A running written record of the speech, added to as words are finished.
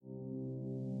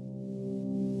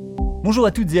Bonjour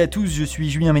à toutes et à tous, je suis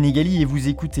Julien Ménégali et vous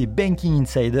écoutez Banking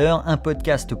Insider, un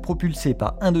podcast propulsé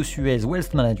par Indosuez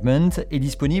Wealth Management et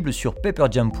disponible sur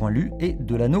paperjam.lu et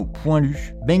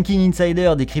delano.lu. Banking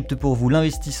Insider décrypte pour vous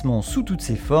l'investissement sous toutes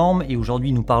ses formes et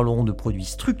aujourd'hui nous parlerons de produits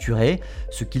structurés,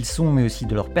 ce qu'ils sont mais aussi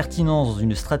de leur pertinence dans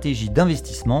une stratégie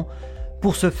d'investissement.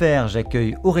 Pour ce faire,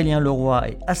 j'accueille Aurélien Leroy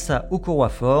et Assa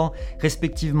Okoroafor,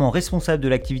 respectivement responsables de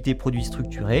l'activité produits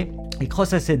structurés et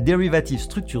cross-asset derivative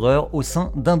structureur au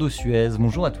sein d'Indosuez.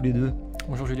 Bonjour à tous les deux.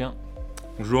 Bonjour Julien.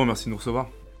 Bonjour, merci de nous recevoir.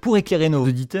 Pour éclairer nos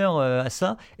auditeurs,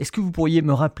 Assa, est-ce que vous pourriez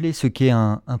me rappeler ce qu'est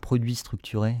un produit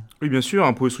structuré ? Oui, bien sûr,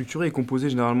 un produit structuré est composé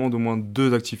généralement d'au moins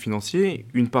deux actifs financiers,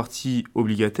 une partie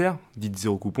obligataire, dite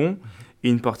zéro coupon, et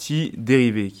une partie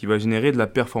dérivée qui va générer de la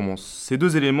performance. Ces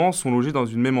deux éléments sont logés dans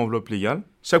une même enveloppe légale.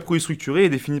 Chaque produit structuré est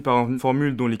défini par une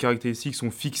formule dont les caractéristiques sont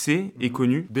fixées et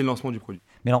connues dès le lancement du produit.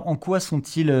 Mais alors, en quoi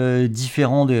sont-ils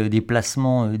différents des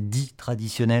placements dits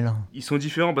traditionnels ? Ils sont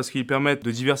différents parce qu'ils permettent de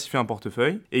diversifier un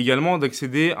portefeuille et également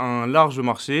d'accéder à un large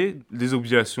marché des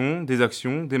obligations, des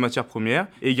actions, des matières premières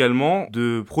et également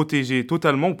de protéger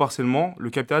totalement ou partiellement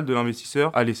le capital de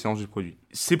l'investisseur à l'échéance du produit.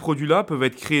 Ces produits-là peuvent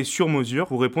être créés sur mesure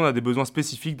pour répondre à des besoins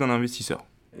spécifiques d'un investisseur.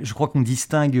 Je crois qu'on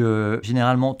distingue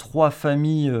généralement trois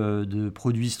familles de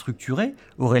produits structurés.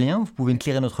 Aurélien, vous pouvez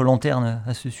éclairer notre lanterne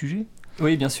à ce sujet ?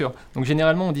 Oui, bien sûr. Donc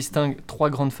généralement, on distingue trois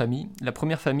grandes familles. La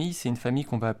première famille, c'est une famille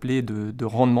qu'on va appeler de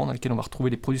rendement, dans laquelle on va retrouver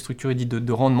les produits structurés dits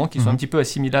de rendement, qui sont un petit peu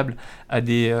assimilables à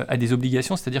des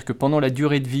obligations, c'est-à-dire que pendant la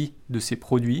durée de vie de ces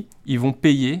produits, ils vont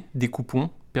payer des coupons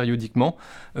périodiquement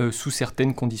sous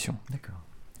certaines conditions. D'accord.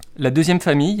 La deuxième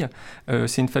famille,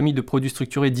 c'est une famille de produits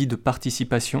structurés dits de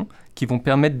participation, qui vont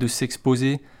permettre de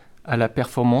s'exposer à la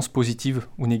performance positive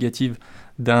ou négative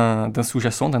d'un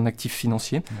sous-jacent, d'un actif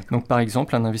financier. D'accord. Donc par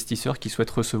exemple, un investisseur qui souhaite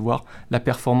recevoir la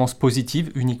performance positive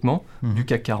uniquement du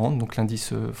CAC 40, donc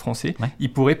l'indice français,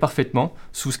 il pourrait parfaitement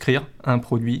souscrire à un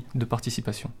produit de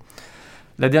participation.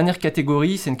 La dernière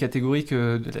catégorie, c'est une catégorie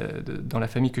dans la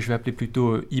famille que je vais appeler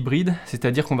plutôt hybride,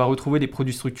 c'est-à-dire qu'on va retrouver des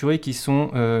produits structurés qui sont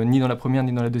ni dans la première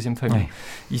ni dans la deuxième famille.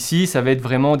 Ici, ça va être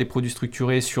vraiment des produits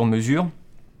structurés sur mesure,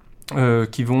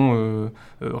 qui vont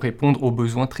répondre aux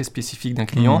besoins très spécifiques d'un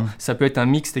client. Ça peut être un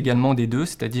mixte également des deux,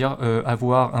 c'est-à-dire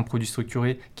avoir un produit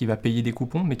structuré qui va payer des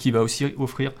coupons, mais qui va aussi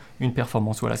offrir une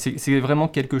performance. Voilà, c'est vraiment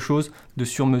quelque chose de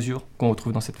sur-mesure qu'on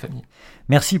retrouve dans cette famille.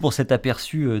 Merci pour cet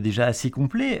aperçu déjà assez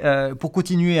complet. Pour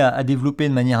continuer à développer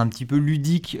de manière un petit peu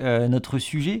ludique notre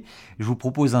sujet, je vous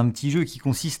propose un petit jeu qui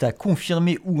consiste à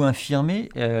confirmer ou infirmer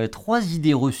trois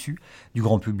idées reçues du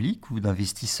grand public ou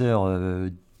d'investisseurs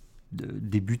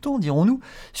débutants, dirons-nous,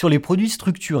 sur les produits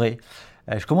structurés.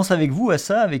 Je commence avec vous,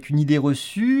 Assa, avec une idée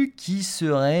reçue qui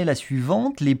serait la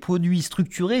suivante. Les produits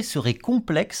structurés seraient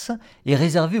complexes et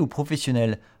réservés aux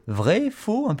professionnels. Vrai,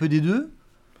 faux, un peu des deux ?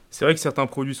 C'est vrai que certains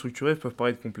produits structurés peuvent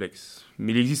paraître complexes,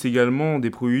 mais il existe également des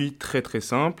produits très très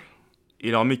simples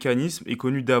et leur mécanisme est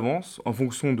connu d'avance en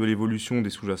fonction de l'évolution des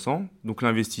sous-jacents. Donc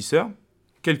l'investisseur,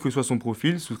 quel que soit son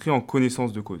profil, souscrit en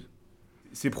connaissance de cause.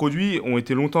 Ces produits ont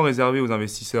été longtemps réservés aux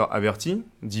investisseurs avertis,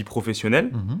 dits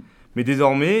professionnels, mais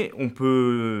désormais, on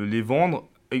peut les vendre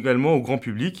également au grand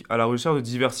public à la recherche de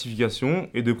diversification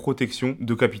et de protection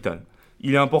de capital.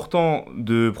 Il est important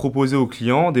de proposer aux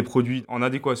clients des produits en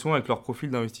adéquation avec leur profil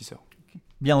d'investisseur.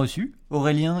 Bien reçu.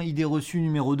 Aurélien, idée reçue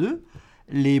numéro 2.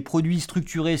 Les produits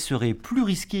structurés seraient plus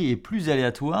risqués et plus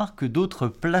aléatoires que d'autres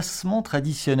placements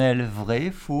traditionnels.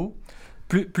 Vrai, faux ?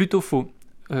 Plutôt faux.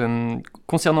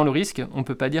 Concernant le risque, on ne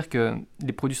peut pas dire que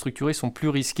les produits structurés sont plus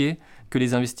risqués que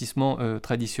les investissements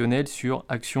traditionnels sur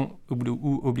actions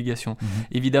ou obligations.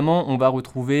 Évidemment, on va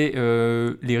retrouver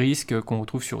les risques qu'on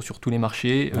retrouve sur tous les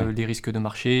marchés, les risques de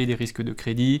marché, les risques de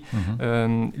crédit,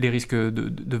 les risques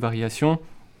de variation.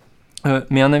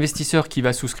 Mais un investisseur qui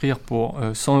va souscrire pour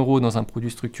 100 € dans un produit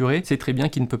structuré, sait très bien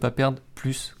qu'il ne peut pas perdre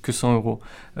plus que 100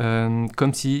 €,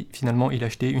 comme si finalement il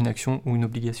achetait une action ou une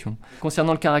obligation.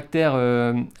 Concernant le caractère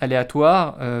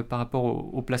aléatoire par rapport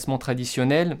au placement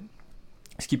traditionnel,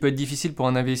 ce qui peut être difficile pour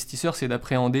un investisseur, c'est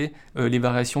d'appréhender les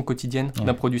variations quotidiennes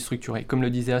d'un produit structuré. Comme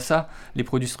le disait Assa, les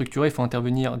produits structurés font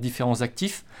intervenir différents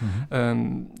actifs,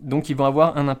 donc ils vont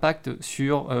avoir un impact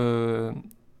sur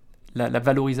la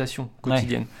valorisation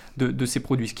quotidienne de ces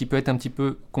produits, ce qui peut être un petit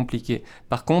peu compliqué.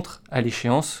 Par contre, à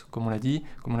l'échéance, comme on l'a dit,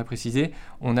 comme on l'a précisé,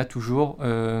 on a toujours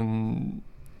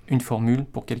une formule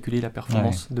pour calculer la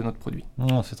performance de notre produit.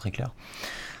 Non, c'est très clair.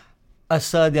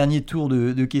 Assa, dernier tour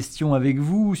de questions avec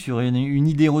vous sur une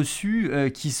idée reçue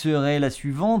qui serait la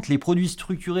suivante. Les produits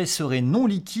structurés seraient non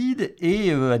liquides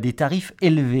et à des tarifs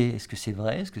élevés. Est-ce que c'est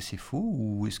vrai ? Est-ce que c'est faux ?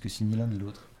 Ou est-ce que c'est ni l'un ni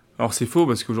l'autre ? Alors c'est faux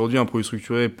parce qu'aujourd'hui un produit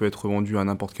structuré peut être vendu à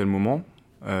n'importe quel moment.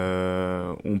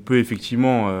 On peut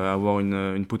effectivement avoir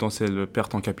une potentielle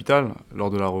perte en capital lors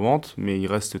de la revente, mais il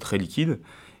reste très liquide.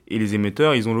 Et les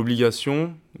émetteurs, ils ont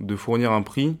l'obligation de fournir un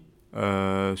prix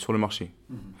sur le marché.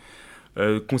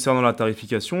 Concernant la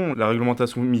tarification, la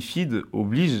réglementation MiFID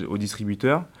oblige aux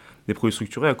distributeurs des produits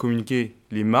structurés à communiquer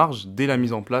les marges dès la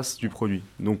mise en place du produit.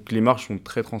 Donc les marges sont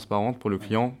très transparentes pour le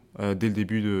client dès le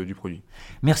début du produit.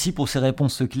 Merci pour ces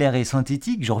réponses claires et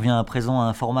synthétiques. Je reviens à présent à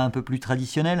un format un peu plus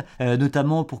traditionnel,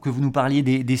 notamment pour que vous nous parliez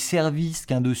des services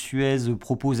qu'Indosuez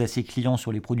propose à ses clients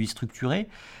sur les produits structurés.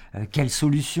 Quelles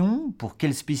solutions, pour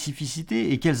quelles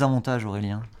spécificités et quels avantages,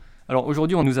 Aurélien ? Alors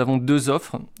aujourd'hui, nous avons 2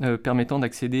 offres permettant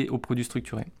d'accéder aux produits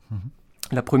structurés.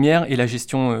 La première est la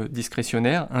gestion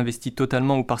discrétionnaire, investie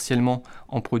totalement ou partiellement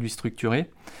en produits structurés.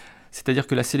 C'est-à-dire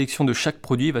que la sélection de chaque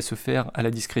produit va se faire à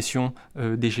la discrétion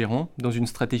des gérants dans une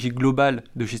stratégie globale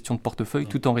de gestion de portefeuille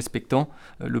tout en respectant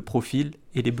le profil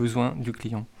et les besoins du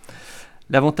client.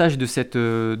 L'avantage de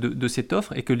cette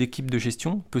offre est que l'équipe de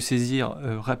gestion peut saisir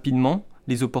rapidement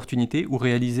les opportunités ou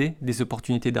réaliser des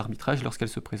opportunités d'arbitrage lorsqu'elles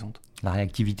se présentent. La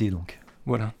réactivité donc.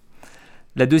 Voilà.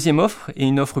 La deuxième offre est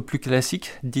une offre plus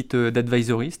classique, dite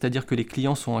d'advisory, c'est-à-dire que les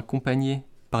clients sont accompagnés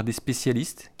par des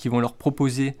spécialistes qui vont leur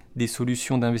proposer des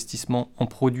solutions d'investissement en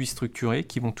produits structurés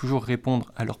qui vont toujours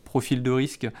répondre à leur profil de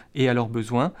risque et à leurs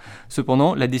besoins.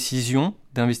 Cependant, la décision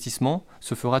d'investissement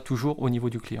se fera toujours au niveau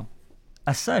du client.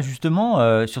 À ça,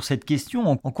 justement, sur cette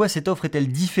question, en quoi cette offre est-elle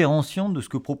différenciante de ce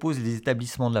que proposent les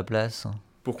établissements de la place ?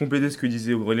 Pour compléter ce que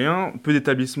disait Aurélien, peu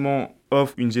d'établissements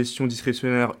offrent une gestion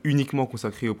discrétionnaire uniquement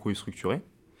consacrée aux produits structurés.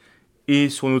 Et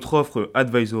sur notre offre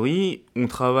Advisory, on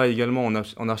travaille également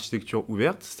en architecture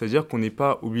ouverte, c'est-à-dire qu'on n'est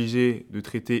pas obligé de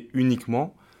traiter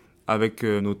uniquement avec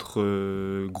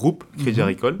notre groupe Crédit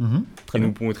Agricole, et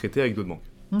nous pouvons traiter avec d'autres banques.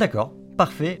 D'accord,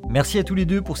 parfait. Merci à tous les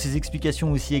deux pour ces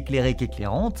explications aussi éclairées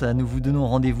qu'éclairantes. Nous vous donnons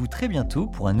rendez-vous très bientôt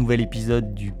pour un nouvel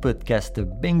épisode du podcast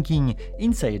Banking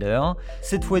Insider,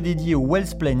 cette fois dédié au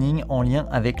wealth planning en lien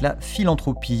avec la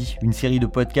philanthropie. Une série de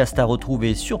podcasts à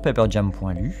retrouver sur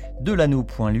pepperjam.lu,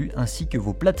 delano.lu ainsi que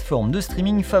vos plateformes de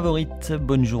streaming favorites.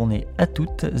 Bonne journée à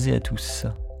toutes et à tous.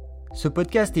 Ce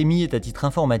podcast émis est à titre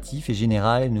informatif et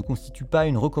général et ne constitue pas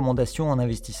une recommandation en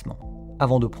investissement.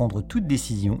 Avant de prendre toute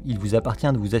décision, il vous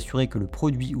appartient de vous assurer que le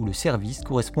produit ou le service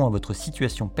correspond à votre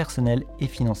situation personnelle et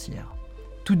financière.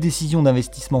 Toute décision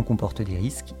d'investissement comporte des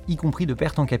risques, y compris de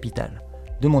perte en capital.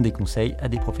 Demandez conseil à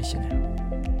des professionnels.